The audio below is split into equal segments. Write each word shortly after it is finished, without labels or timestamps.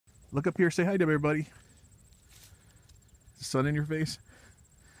Look up here, say hi to everybody. The sun in your face?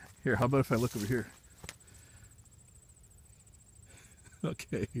 Here, how about if I look over here?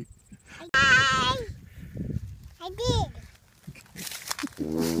 Okay. Hi! I did.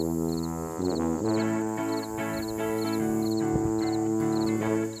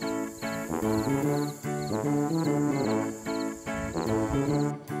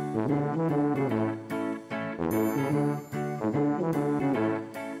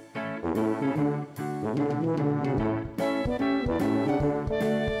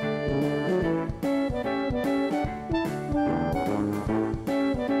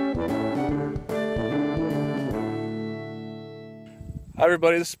 Hi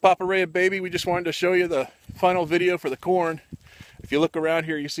everybody, this is Papa Ray and Baby. We just wanted to show you the final video for the corn. If you look around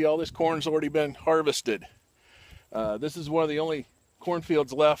here, you see all this corn's already been harvested. This is one of the only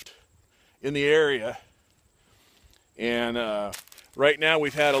cornfields left in the area. And right now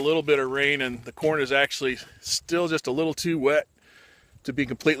we've had a little bit of rain and the corn is actually still just a little too wet to be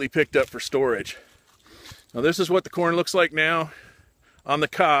completely picked up for storage. Now this is what the corn looks like now on the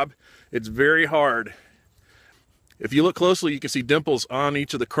cob. It's very hard. If you look closely, you can see dimples on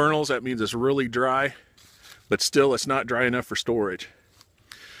each of the kernels. That means it's really dry, but still it's not dry enough for storage.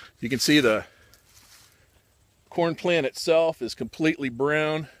 You can see the corn plant itself is completely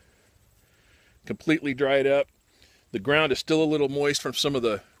brown, completely dried up. The ground is still a little moist from some of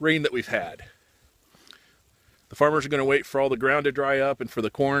the rain that we've had. The farmers are going to wait for all the ground to dry up, and for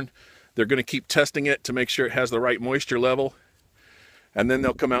the corn, they're going to keep testing it to make sure it has the right moisture level, and then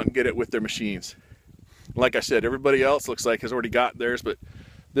they'll come out and get it with their machines. Like I said, everybody else looks like has already got theirs, but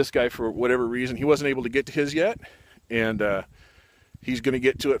this guy, for whatever reason, he wasn't able to get to his yet, and he's going to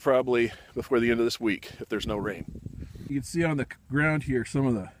get to it probably before the end of this week if there's no rain. You can see on the ground here some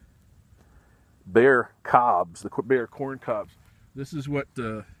of the bare cobs, the bare corn cobs. This is what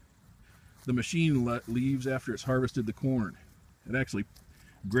the machine leaves after it's harvested the corn. It actually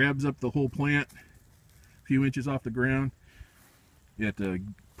grabs up the whole plant a few inches off the ground. It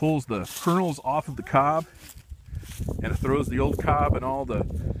pulls the kernels off of the cob, and it throws the old cob and all the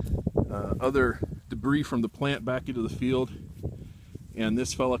other debris from the plant back into the field. And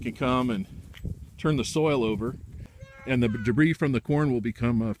this fella can come and turn the soil over, and the debris from the corn will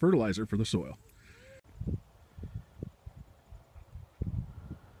become fertilizer for the soil.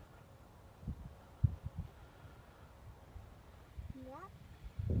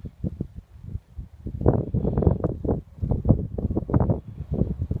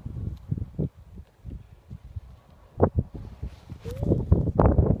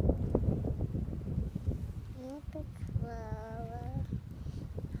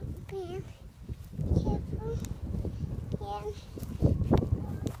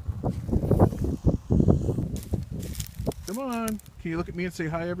 Come on, can you look at me and say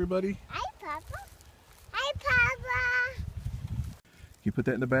hi, everybody? Hi, Papa. Hi, Papa. Can you put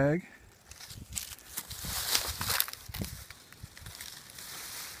that in the bag?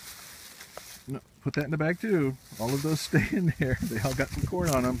 No, put that in the bag too. All of those stay in there. They all got some corn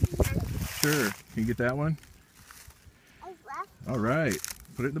on them. Sure. Can you get that one? All right.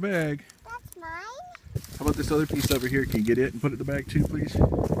 Put it in the bag. That's mine. How about this other piece over here? Can you get it and put it in the bag too, please?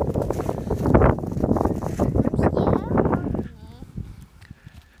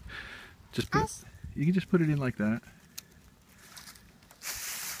 Just put, you can just put it in like that.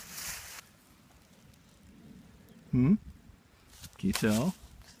 Can you tell?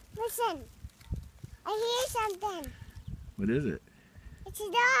 Listen, I hear something. What is it? It's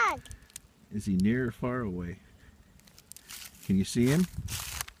a dog. Is he near or far away? Can you see him?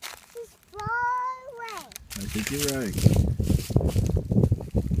 He's far away. I think you're right.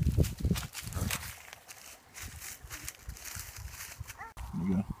 There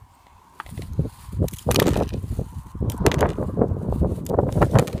you go.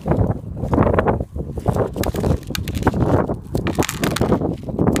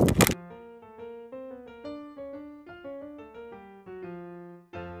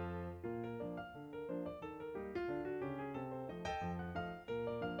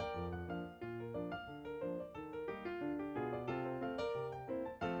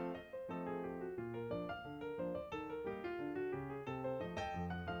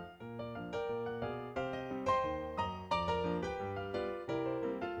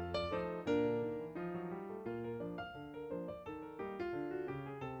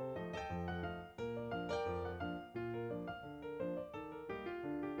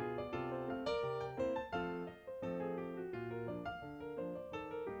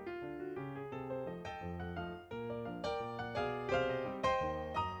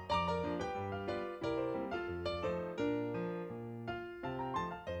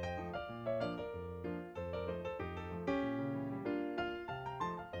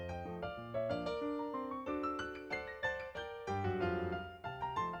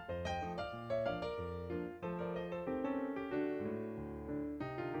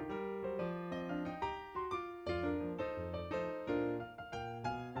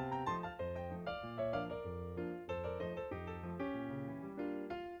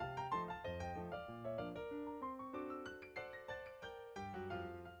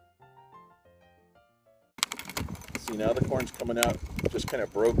 See, now the corn's coming out just kind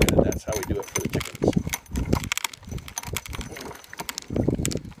of broken, and that's how we do it for the chickens.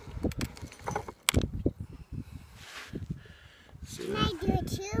 See Can that? I do it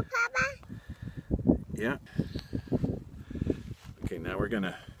too, Papa? Yeah. Okay, now we're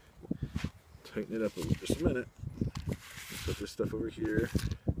gonna tighten it up just a minute. Let's put this stuff over here.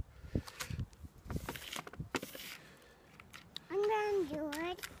 I'm gonna do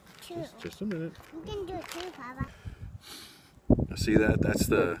it too. Just a minute. I'm gonna do it too, Papa. See that? That's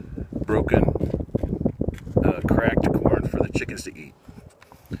the broken, cracked corn for the chickens to eat.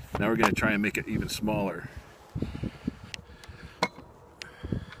 Now we're gonna try and make it even smaller.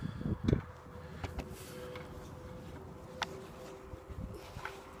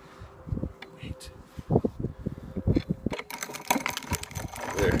 Wait.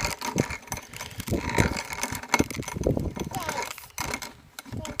 There.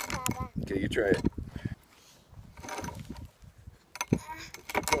 Thanks, Papa. Okay, you try it.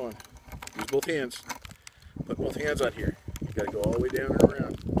 Keep going. Use both hands. Put both hands on here. You gotta go all the way down and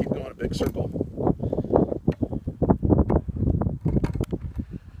around. Keep going a big circle.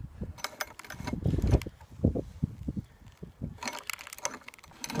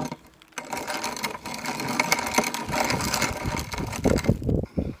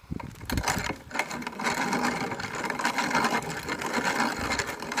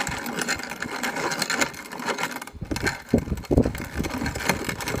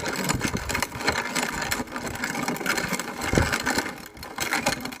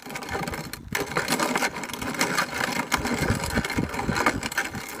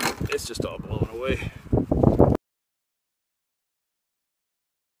 It's just all blown away.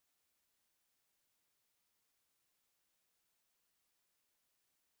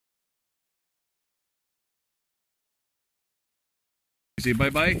 Say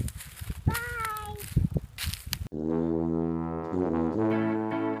bye-bye. Bye.